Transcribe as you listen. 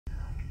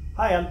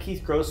Hi, I'm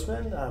Keith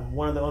Grossman. I'm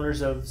one of the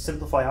owners of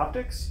Simplify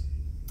Optics.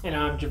 And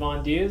I'm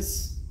Javon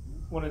Diaz,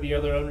 one of the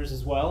other owners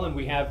as well, and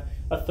we have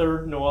a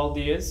third, Noel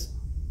Diaz.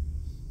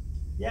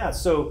 Yeah,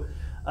 so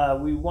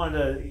we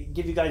wanted to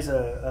give you guys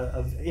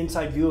an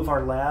inside view of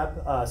our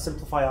lab,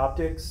 Simplify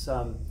Optics.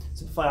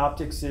 Simplify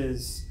Optics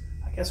is,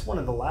 I guess, one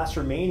of the last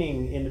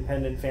remaining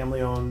independent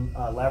family-owned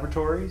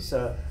laboratories.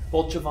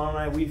 Both Javon and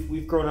I,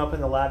 we've grown up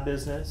in the lab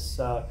business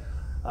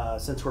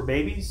since we're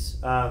babies.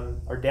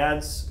 Our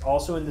dad's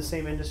also in the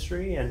same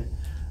industry, and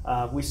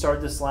we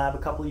started this lab a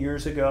couple of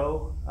years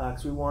ago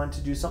because we wanted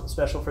to do something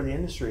special for the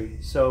industry.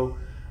 So,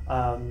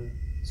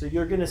 so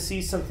you're going to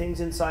see some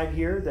things inside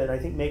here that I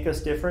think make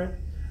us different.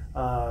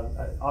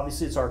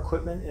 Obviously, it's our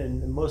equipment,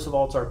 and most of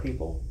all, it's our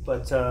people.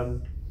 But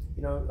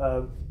you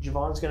know,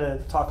 Javon's going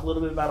to talk a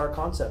little bit about our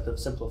concept of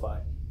Simplify.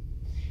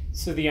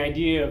 So the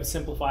idea of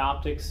Simplify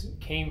Optics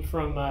came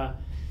from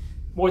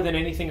more than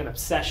anything an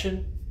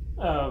obsession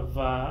of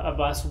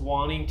us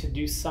wanting to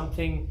do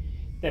something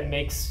that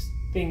makes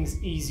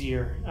things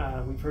easier.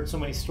 We've heard so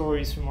many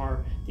stories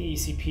from the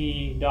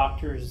ECP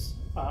doctors,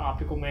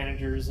 optical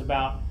managers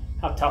about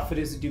how tough it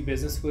is to do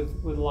business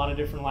with a lot of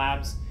different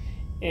labs.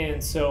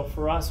 And so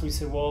for us, we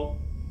said, well,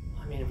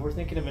 I mean, if we're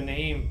thinking of a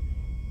name,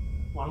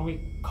 why don't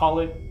we call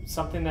it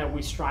something that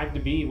we strive to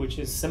be, which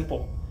is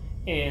simple.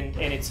 And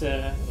it's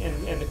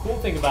and the cool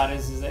thing about it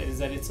is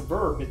that it's a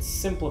verb. It's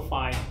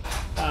simplified.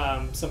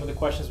 Some of the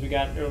questions we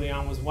got early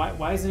on was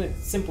why isn't it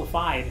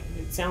simplified?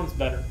 It sounds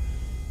better,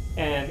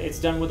 and it's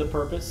done with a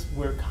purpose.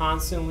 We're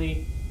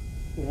constantly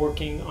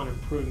working on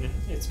improvement.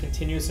 It's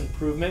continuous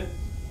improvement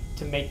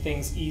to make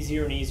things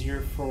easier and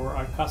easier for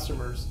our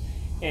customers.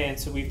 And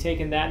so we've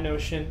taken that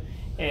notion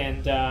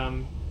and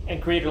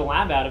created a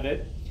lab out of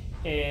it.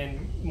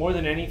 And more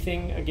than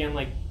anything, again,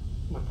 like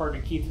my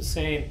partner Keith was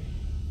saying,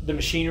 the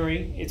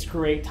machinery, it's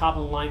great,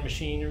 top-of-the-line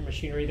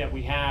machinery that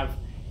we have,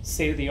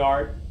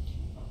 state-of-the-art,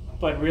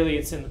 but really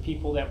it's in the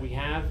people that we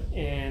have,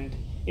 and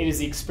it is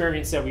the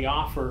experience that we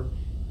offer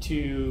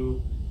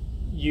to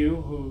you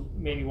who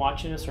may be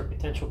watching us or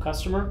potential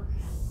customer,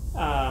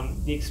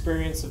 the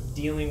experience of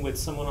dealing with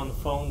someone on the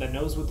phone that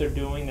knows what they're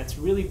doing, that's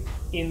really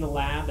in the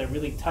lab, that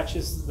really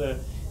touches the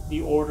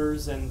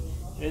orders, and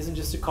it isn't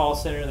just a call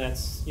center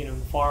that's, you know,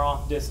 far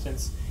off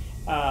distance.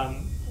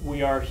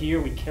 We are here,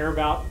 we care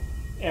about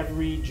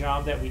every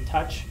job that we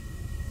touch,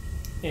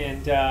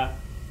 and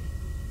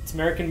it's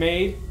American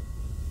made,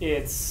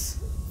 it's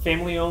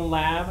family owned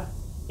lab,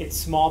 it's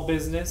small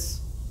business,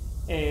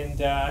 and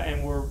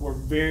we're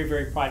very,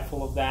 very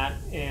prideful of that.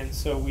 And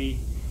so we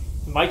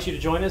invite you to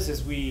join us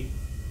as we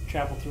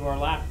travel through our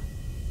lab.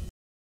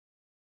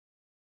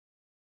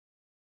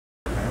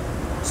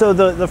 So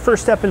the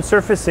first step in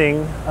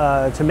surfacing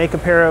to make a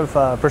pair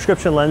of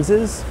prescription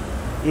lenses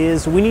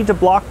is we need to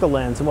block the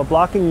lens. And what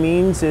blocking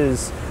means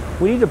is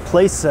we need to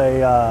place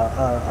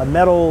a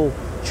metal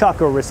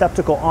chuck or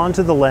receptacle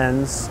onto the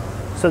lens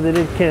so that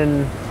it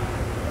can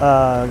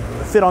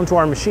fit onto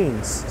our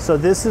machines. So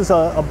this is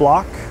a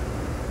block,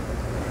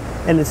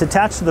 and it's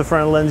attached to the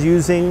front of the lens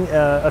using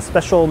a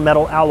special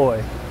metal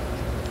alloy.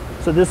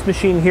 So this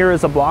machine here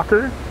is a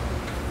blocker.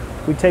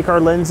 We take our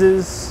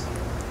lenses,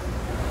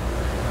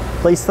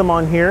 place them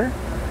on here,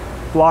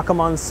 block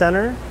them on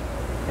center,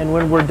 and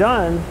when we're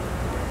done,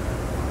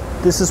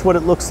 this is what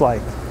it looks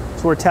like.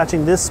 So we're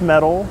attaching this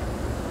metal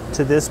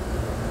to this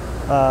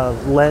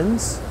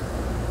lens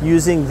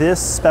using this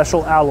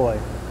special alloy.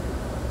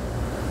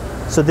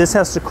 So this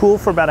has to cool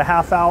for about a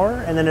half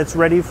hour, and then it's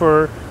ready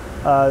for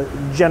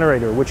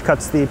generator, which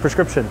cuts the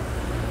prescription.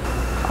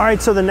 All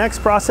right, so the next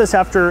process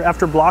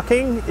after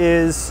blocking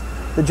is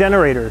the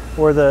generator,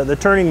 or the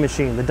turning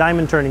machine, the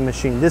diamond turning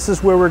machine. This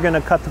is where we're going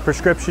to cut the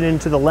prescription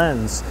into the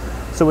lens.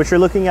 So what you're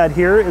looking at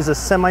here is a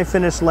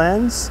semi-finished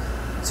lens.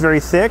 It's very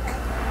thick.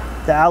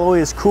 The alloy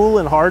is cool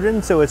and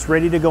hardened, so it's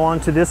ready to go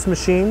onto this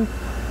machine.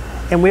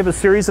 And we have a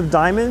series of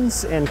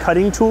diamonds and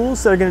cutting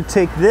tools that are going to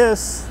take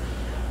this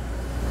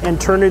and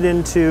turn it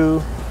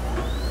into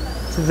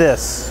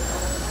this.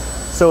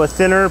 So a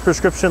thinner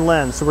prescription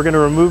lens. So we're going to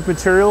remove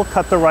material,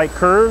 cut the right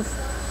curve,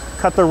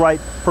 cut the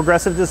right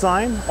progressive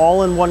design,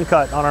 all in one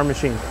cut on our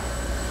machine.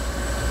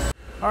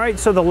 All right,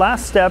 so the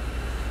last step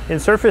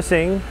in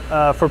surfacing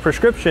for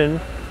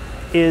prescription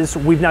is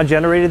we've now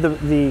generated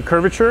the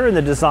curvature and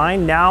the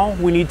design. Now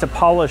we need to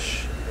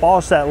polish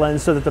that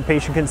lens so that the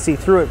patient can see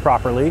through it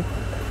properly.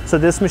 So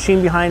this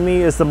machine behind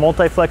me is the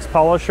Multiflex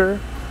Polisher.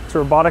 It's a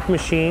robotic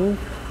machine.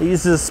 It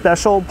uses a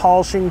special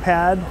polishing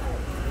pad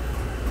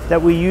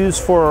that we use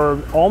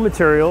for all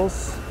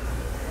materials.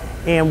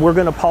 And we're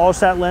going to polish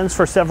that lens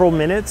for several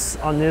minutes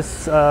on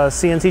this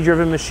CNC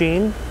driven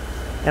machine.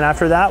 And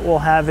after that, we'll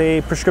have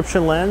a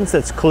prescription lens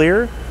that's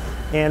clear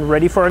and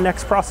ready for our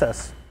next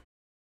process.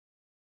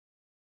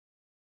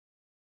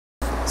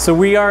 So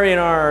we are in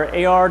our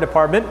AR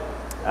department.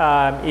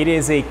 It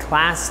is a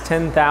class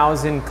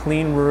 10,000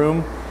 clean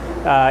room.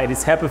 It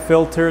is HEPA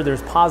filter,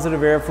 there's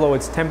positive airflow,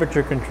 it's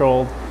temperature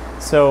controlled.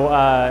 So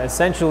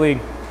essentially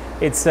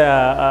it's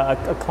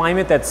a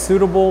climate that's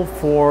suitable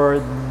for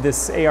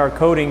this AR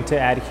coating to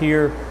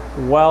adhere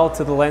well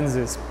to the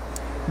lenses.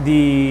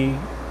 the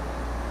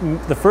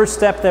first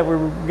step that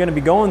we're going to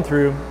be going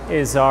through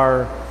is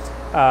our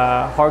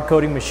hard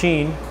coating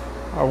machine,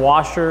 our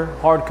washer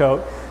hard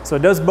coat. So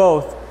it does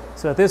both.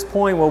 So at this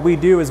point, what we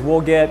do is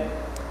we'll get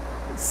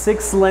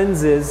 6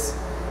 lenses,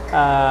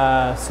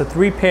 so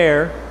 3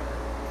 pair,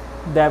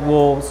 that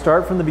will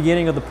start from the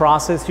beginning of the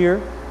process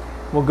here.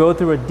 We'll go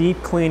through a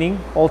deep cleaning,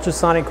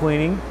 ultrasonic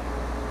cleaning,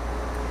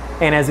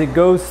 and as it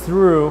goes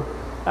through,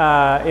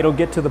 it'll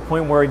get to the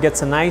point where it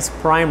gets a nice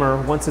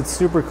primer once it's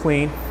super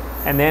clean,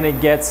 and then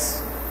it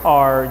gets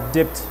our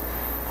dipped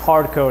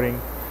hard coating.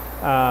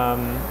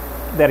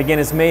 That again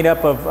is made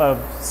up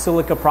of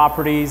silica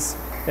properties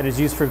that is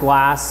used for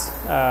glass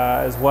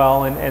as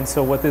well. And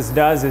so what this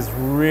does is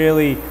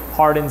really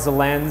hardens the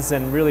lens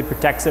and really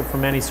protects it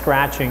from any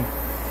scratching.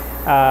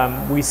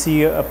 We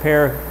see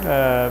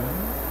a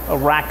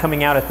rack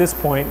coming out at this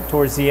point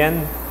towards the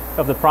end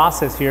of the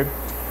process here.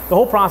 The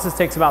whole process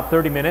takes about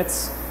 30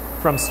 minutes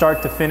from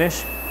start to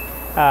finish,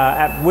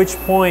 at which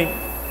point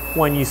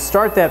when you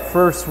start that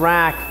first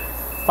rack,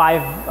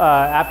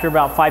 after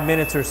about 5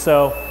 minutes or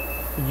so,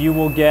 you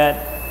will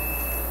get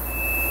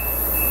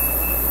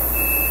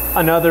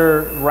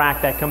another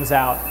rack that comes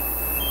out.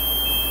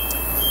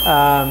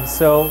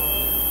 So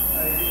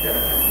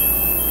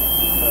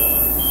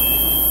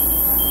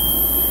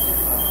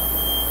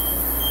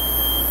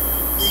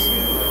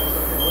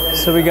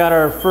we got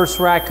our first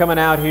rack coming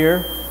out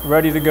here,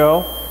 ready to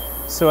go.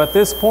 So at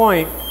this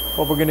point,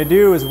 what we're going to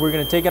do is we're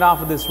going to take it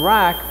off of this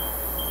rack,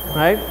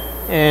 right?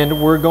 And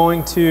we're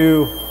going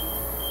to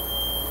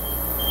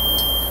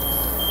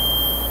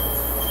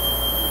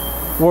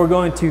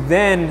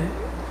then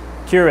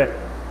cure it.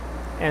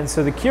 And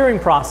so the curing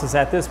process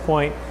at this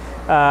point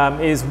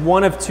is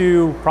one of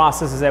 2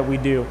 processes that we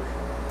do.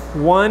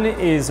 One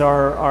is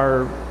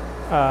our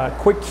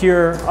quick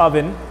cure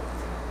oven,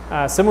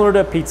 similar to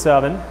a pizza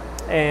oven.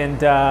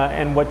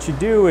 And what you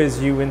do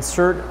is you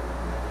insert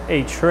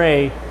a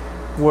tray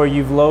where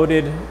you've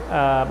loaded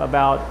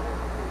about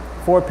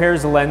 4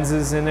 pairs of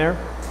lenses in there.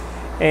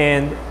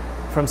 And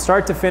from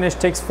start to finish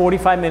takes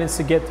 45 minutes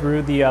to get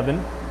through the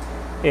oven.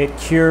 It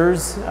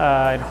cures,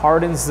 it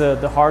hardens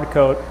the hard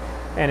coat,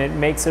 and it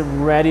makes it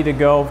ready to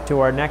go to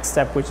our next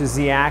step, which is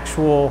the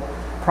actual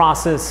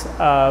process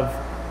of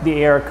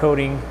the AR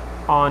coating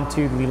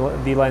onto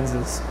the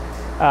lenses.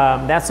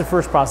 That's the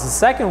first process. The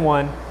second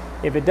one,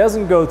 if it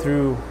doesn't go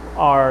through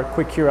our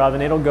quick cure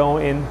oven, it'll go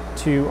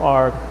into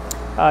our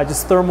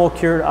just thermal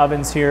cured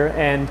ovens here.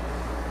 And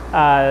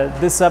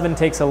this oven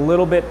takes a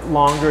little bit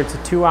longer. It's a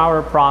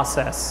 2-hour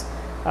process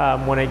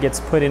when it gets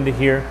put into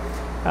here.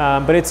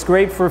 But it's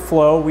great for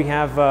flow. We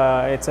have,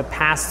 it's a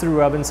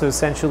pass-through oven, so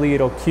essentially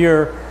it'll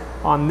cure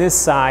on this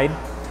side.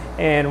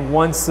 And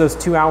once those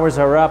 2 hours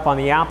are up, on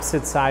the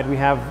opposite side, we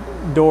have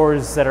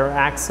doors that are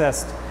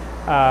accessed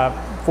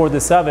for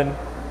this oven,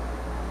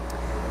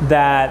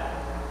 that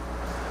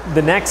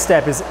the next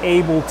step is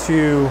able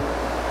to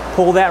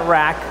pull that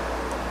rack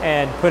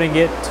and putting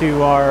it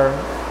to our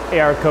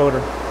AR coater.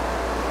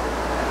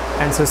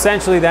 And so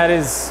essentially that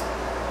is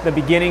the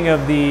beginning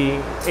of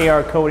the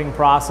AR coating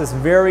process.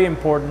 Very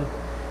important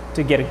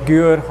to get a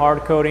good hard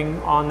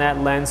coating on that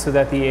lens so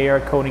that the AR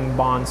coating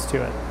bonds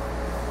to it.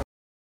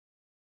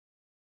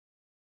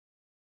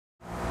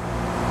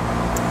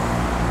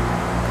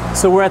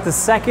 So we're at the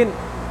second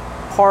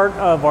part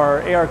of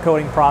our AR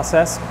coating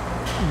process.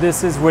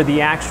 This is where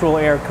the actual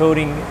AR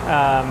coating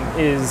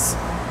is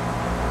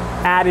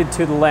added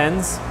to the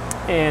lens.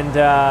 And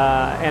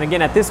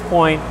again, at this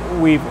point,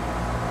 we've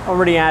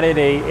already added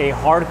a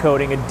hard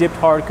coating, a dipped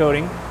hard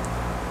coating.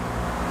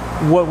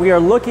 What we are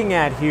looking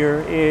at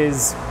here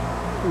is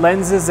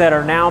lenses that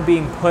are now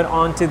being put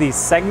onto these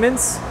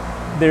segments.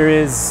 There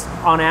is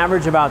on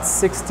average about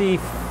 60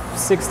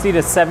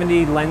 to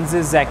 70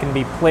 lenses that can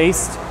be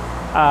placed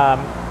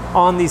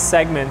on these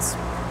segments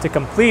to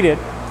complete it.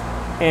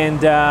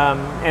 And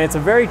it's a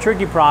very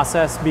tricky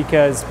process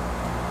because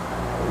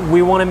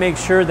we want to make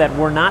sure that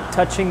we're not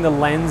touching the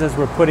lens as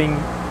we're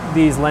putting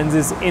these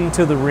lenses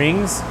into the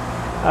rings.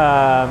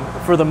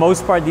 For the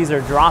most part, these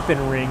are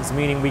drop-in rings,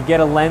 meaning we get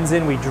a lens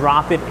in, we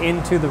drop it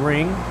into the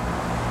ring,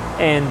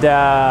 and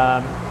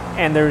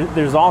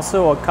there's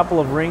also a couple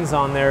of rings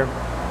on there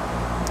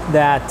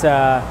that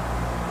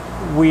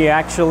we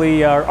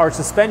actually are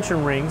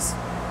suspension rings,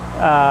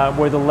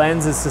 where the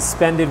lens is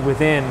suspended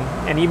within.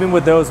 And even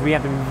with those, we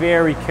have to be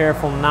very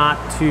careful not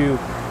to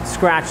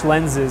scratch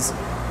lenses.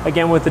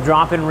 Again, with the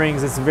drop-in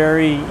rings, it's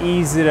very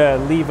easy to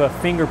leave a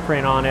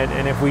fingerprint on it,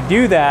 and if we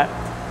do that,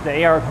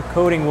 the AR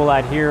coating will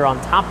adhere on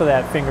top of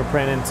that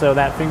fingerprint, and so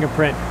that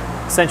fingerprint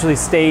essentially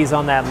stays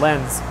on that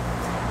lens.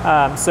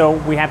 So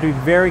we have to be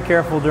very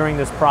careful during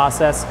this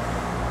process.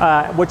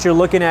 What you're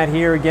looking at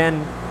here,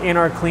 again, in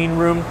our clean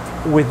room,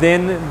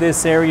 within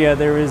this area,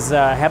 there is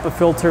a HEPA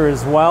filter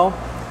as well.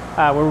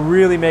 We're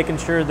really making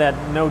sure that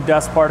no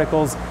dust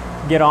particles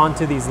get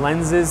onto these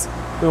lenses.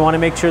 We want to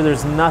make sure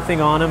there's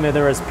nothing on them,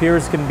 they're as pure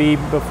as can be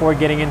before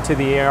getting into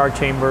the AR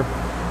chamber.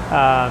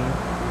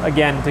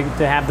 Again,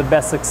 to have the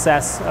best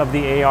success of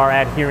the AR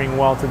adhering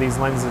well to these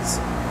lenses.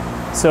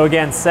 So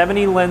again,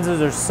 70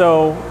 lenses or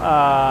so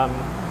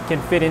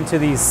can fit into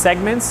these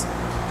segments.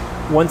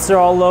 Once they're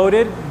all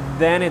loaded,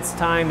 then it's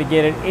time to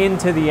get it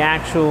into the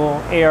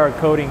actual AR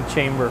coating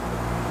chamber.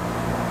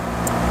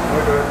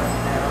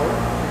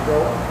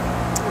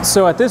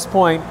 So at this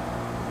point,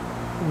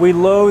 we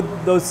load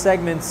those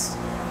segments,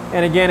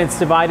 and again, it's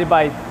divided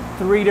by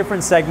 3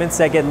 different segments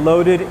that get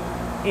loaded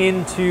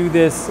into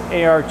this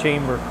AR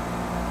chamber.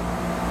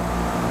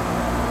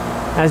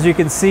 As you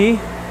can see,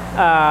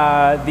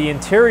 the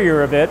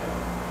interior of it,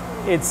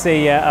 it's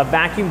a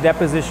vacuum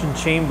deposition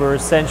chamber.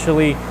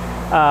 Essentially,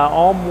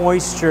 all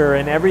moisture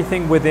and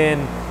everything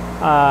within,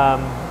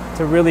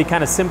 to really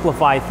kind of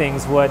simplify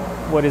things,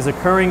 what is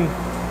occurring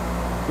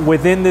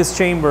within this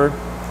chamber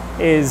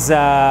is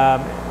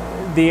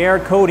the air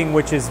coating,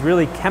 which is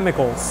really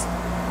chemicals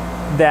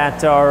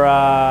that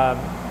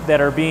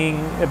are being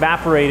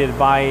evaporated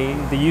by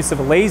the use of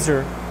a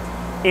laser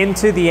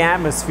into the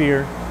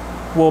atmosphere,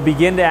 will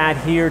begin to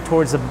adhere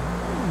towards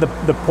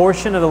the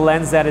portion of the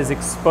lens that is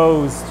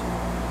exposed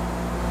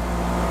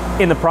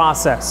in the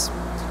process.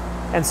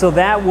 And so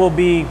that will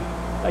be,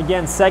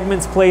 again,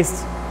 segments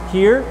placed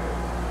here.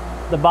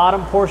 The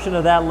bottom portion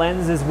of that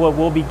lens is what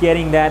will be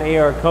getting that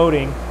AR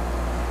coating.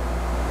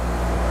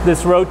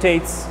 This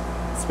rotates,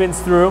 spins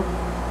through,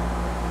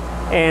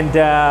 and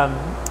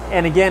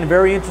again,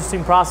 very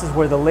interesting process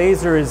where the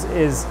laser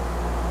is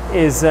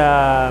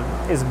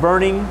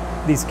burning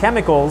these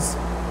chemicals,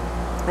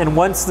 and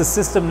once the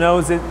system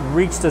knows it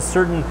reached a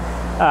certain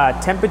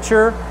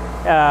temperature,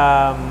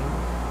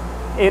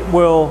 it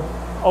will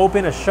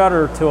open a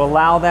shutter to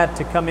allow that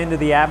to come into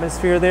the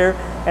atmosphere there.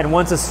 And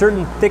once a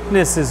certain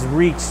thickness is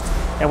reached,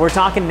 and we're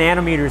talking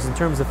nanometers in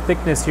terms of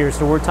thickness here,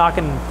 so we're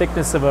talking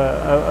thickness of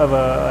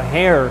a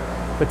hair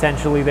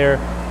potentially there,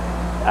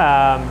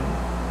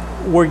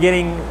 we're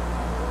getting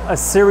a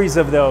series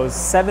of those,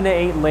 7 to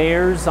 8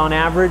 layers on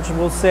average,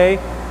 we'll say,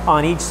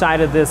 on each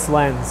side of this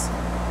lens.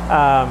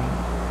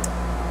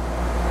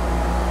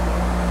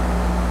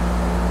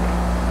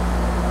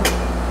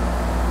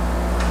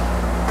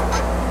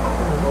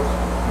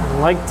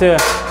 I'd like to,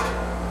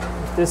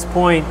 at this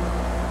point,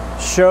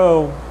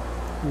 show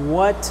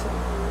what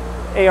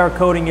AR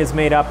coating is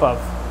made up of.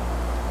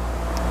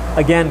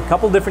 Again, a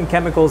couple different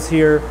chemicals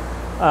here,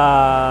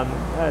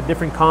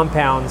 different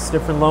compounds,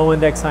 different low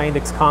index, high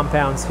index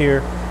compounds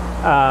here.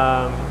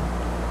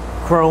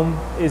 Chrome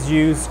is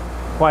used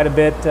quite a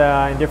bit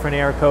in different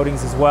AR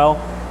coatings as well.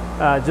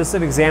 Just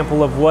an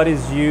example of what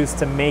is used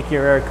to make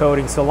your AR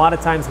coating. So a lot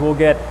of times we'll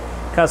get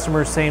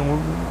customers saying,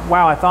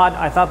 wow, I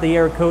thought the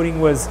AR coating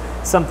was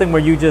something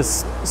where you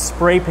just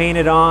spray paint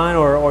it on,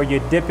 or you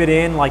dip it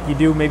in like you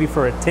do maybe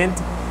for a tint.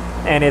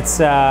 And it's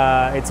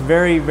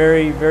very,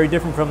 very, very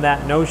different from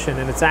that notion,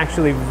 and it's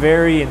actually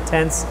very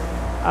intense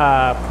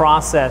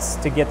process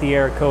to get the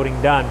AR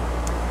coating done.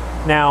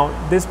 Now,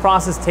 this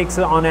process takes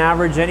on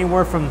average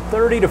anywhere from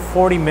 30 to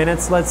 40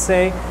 minutes, let's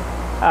say.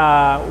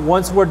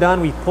 Once we're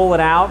done, we pull it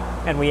out,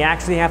 and we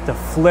actually have to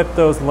flip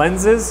those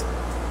lenses.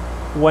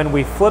 When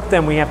we flip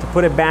them, we have to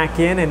put it back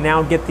in and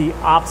now get the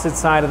opposite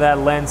side of that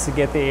lens to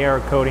get the AR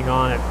coating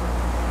on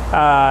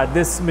it.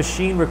 This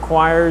machine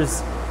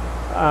requires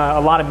a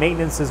lot of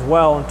maintenance as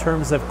well in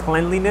terms of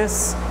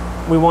cleanliness.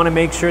 We want to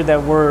make sure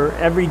that we're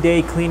every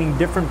day cleaning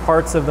different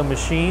parts of the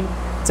machine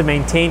to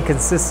maintain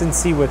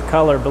consistency with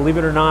color. Believe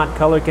it or not,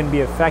 color can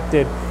be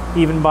affected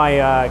even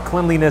by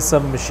cleanliness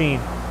of a machine.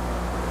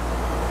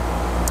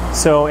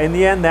 So in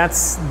the end,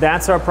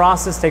 that's our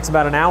process. Takes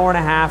about an hour and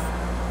a half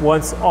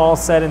once all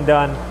said and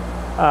done,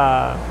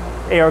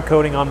 AR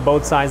coating on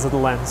both sides of the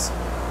lens.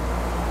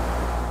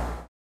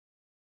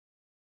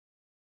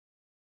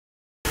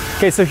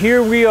 Okay, so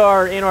here we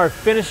are in our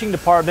finishing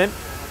department,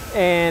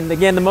 and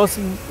again, the most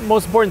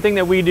important thing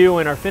that we do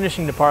in our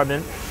finishing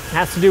department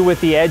has to do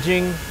with the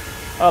edging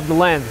of the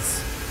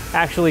lens.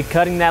 Actually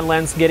cutting that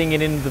lens, getting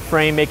it into the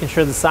frame, making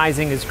sure the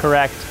sizing is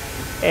correct.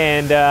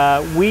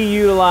 And we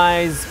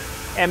utilize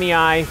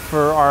MEI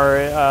for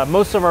our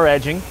most of our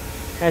edging.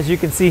 As you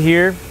can see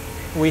here,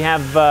 we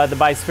have the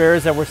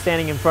bispheres that we're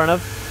standing in front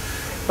of.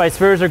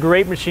 Bispheres are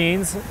great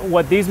machines.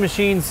 What these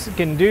machines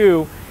can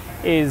do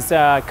is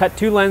cut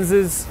 2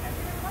 lenses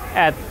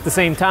at the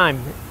same time.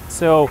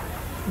 So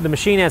the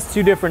machine has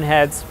 2 different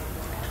heads.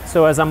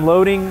 So as I'm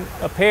loading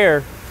a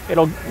pair,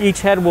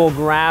 each head will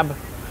grab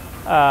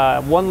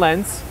 1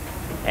 lens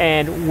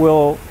and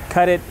will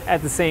cut it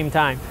at the same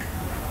time.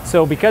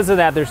 So because of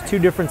that, there's 2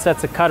 different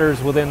sets of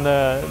cutters within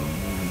the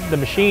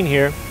machine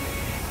here.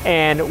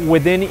 And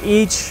within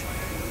each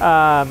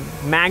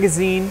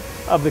magazine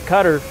of the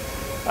cutter,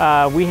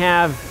 we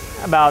have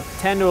about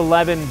 10 to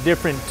 11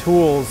 different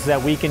tools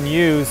that we can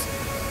use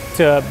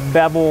to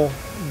bevel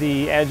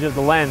the edge of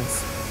the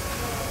lens.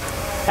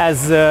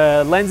 As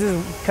the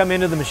lenses come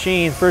into the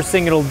machine, first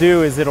thing it'll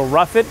do is it'll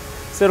rough it.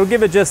 So it'll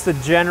give it just a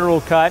general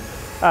cut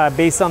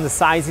based on the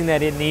sizing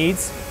that it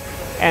needs.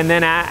 And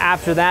then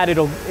after that,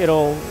 it'll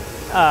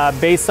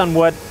based on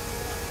what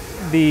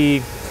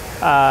the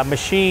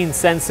machine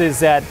senses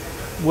that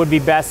would be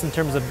best in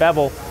terms of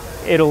bevel,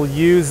 it'll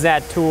use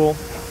that tool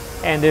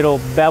and it'll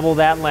bevel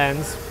that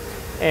lens.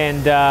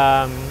 And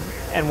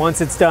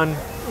once it's done,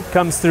 it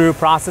comes through,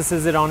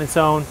 processes it on its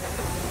own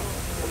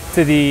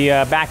to the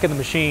back of the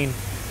machine,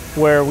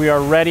 where we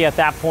are ready at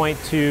that point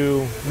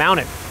to mount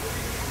it.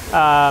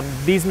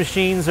 These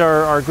machines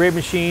are great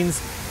machines.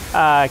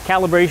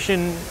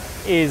 Calibration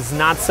is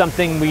not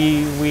something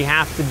we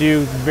have to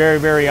do very,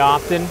 very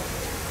often,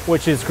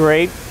 which is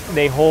great.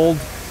 They hold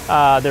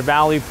their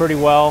value pretty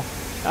well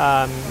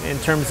in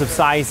terms of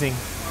sizing.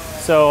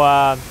 So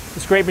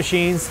it's great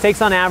machines.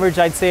 Takes on average,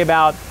 I'd say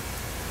about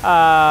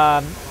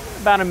a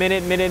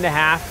minute and a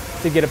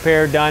half to get a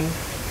pair done.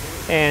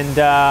 And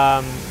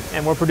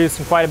we're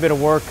producing quite a bit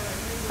of work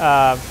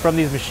from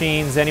these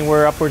machines,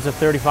 anywhere upwards of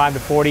 35 to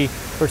 40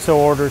 or so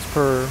orders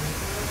per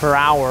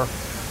hour.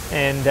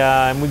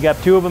 And we got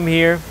 2 of them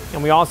here,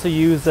 and we also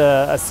use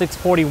a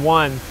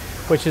 641,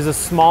 which is a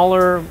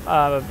smaller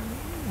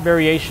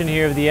variation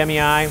here of the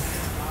MEI.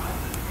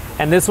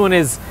 And this one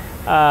is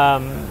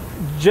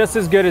just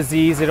as good as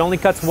these. It only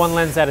cuts 1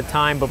 lens at a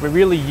time, but we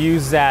really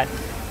use that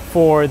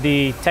for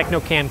the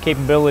Technocam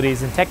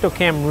capabilities. And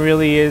Technocam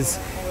really is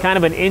kind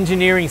of an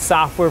engineering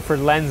software for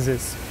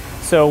lenses.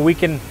 So we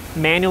can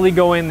manually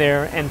go in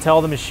there and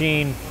tell the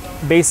machine,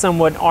 based on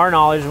what our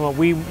knowledge and what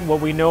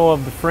we know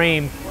of the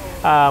frame,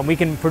 we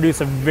can produce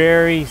a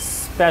very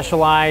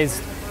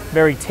specialized,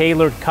 very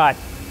tailored cut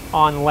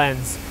on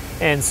lens.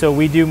 And so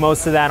we do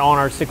most of that on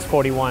our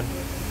 641.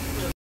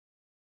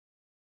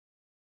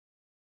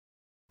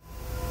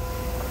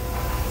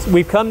 So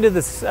we've come to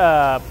this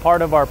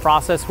part of our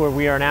process where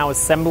we are now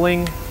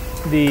assembling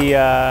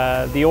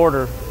the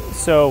order.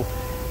 So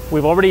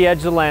we've already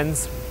edged the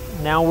lens.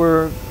 Now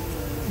we're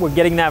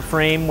getting that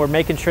frame. We're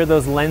making sure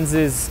those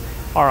lenses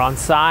are on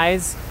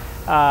size.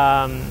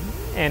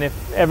 And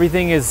if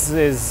everything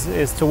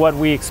is to what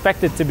we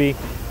expect it to be,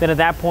 then at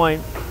that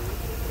point,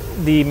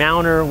 the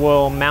mounter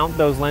will mount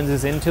those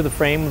lenses into the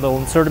frame. They'll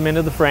insert them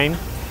into the frame.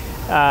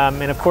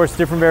 And of course,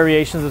 different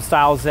variations of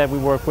styles that we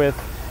work with.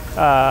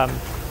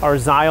 Our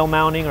Zyle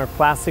mounting, our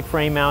plastic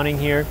frame mounting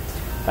here,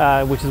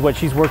 which is what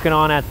she's working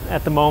on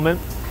at the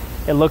moment.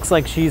 It looks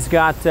like she's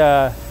got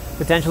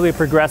potentially a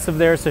progressive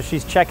there, so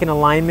she's checking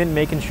alignment,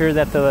 making sure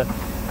that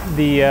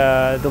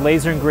the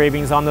laser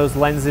engravings on those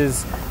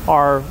lenses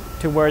are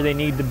to where they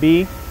need to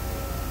be.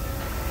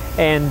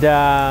 And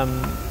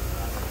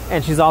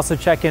she's also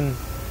checking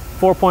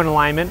 4-point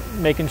alignment,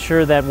 making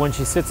sure that when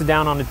she sits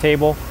down on the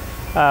table,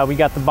 we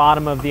got the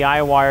bottom of the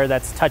eye wire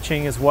that's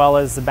touching, as well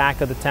as the back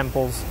of the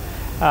temples.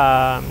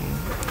 So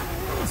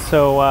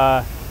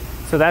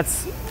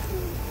that's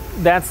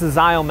the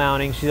Zyle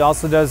mounting. She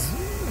also does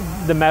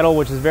the metal,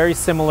 which is very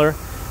similar.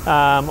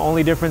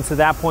 Only difference at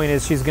that point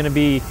is she's going to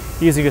be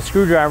using a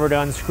screwdriver to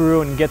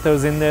unscrew and get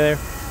those in there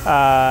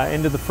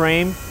into the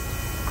frame.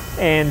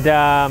 And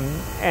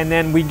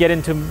then we get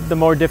into the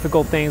more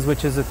difficult things,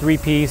 which is the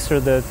 3-piece, or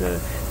the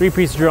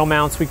 3-piece drill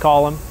mounts, we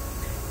call them.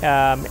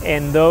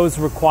 And those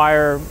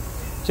require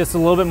just a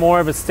little bit more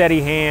of a steady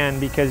hand,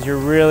 because you're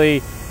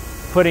really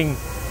putting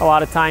a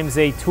lot of times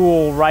a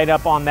tool right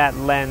up on that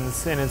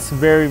lens, and it's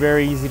very,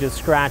 very easy to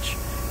scratch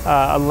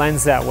a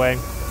lens that way.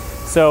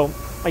 So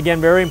again,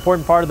 very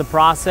important part of the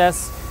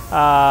process.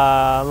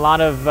 A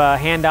lot of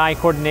hand-eye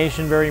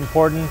coordination, very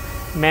important.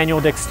 Manual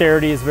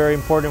dexterity is very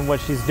important in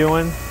what she's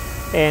doing.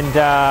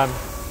 And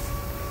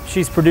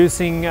she's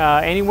producing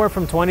anywhere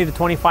from 20 to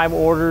 25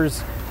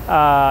 orders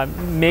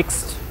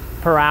mixed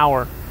per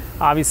hour.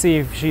 Obviously,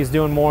 if she's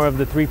doing more of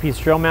the 3-piece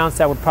drill mounts,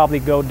 that would probably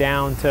go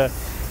down to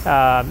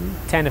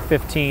 10 to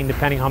 15,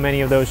 depending how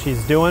many of those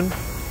she's doing.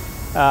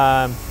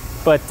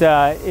 But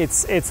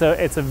it's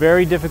a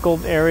very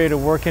difficult area to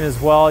work in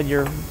as well.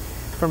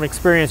 From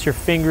experience, your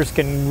fingers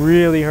can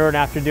really hurt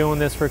after doing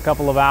this for a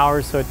couple of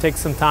hours, so it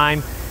takes some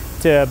time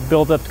to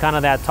build up kind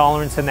of that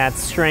tolerance and that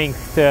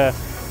strength to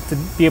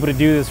be able to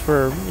do this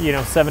for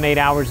 7-8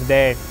 hours a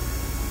day.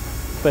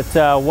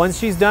 But once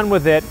she's done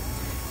with it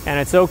and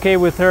it's okay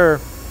with her,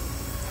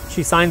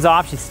 she signs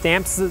off. She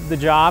stamps the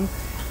job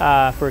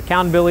for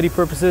accountability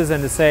purposes,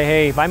 and to say,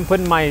 hey, if I'm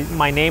putting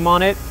my name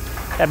on it,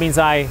 that means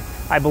I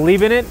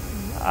believe in it,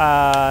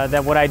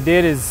 that what I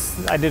did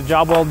a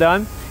job well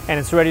done, and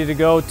it's ready to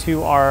go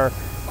to our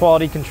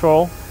quality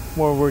control,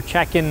 where we're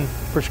checking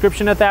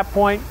prescription at that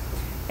point.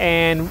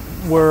 And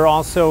we're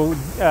also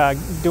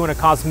doing a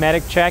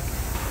cosmetic check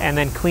and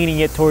then cleaning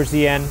it towards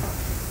the end,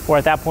 where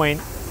at that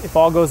point, if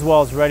all goes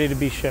well, it's ready to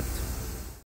be shipped.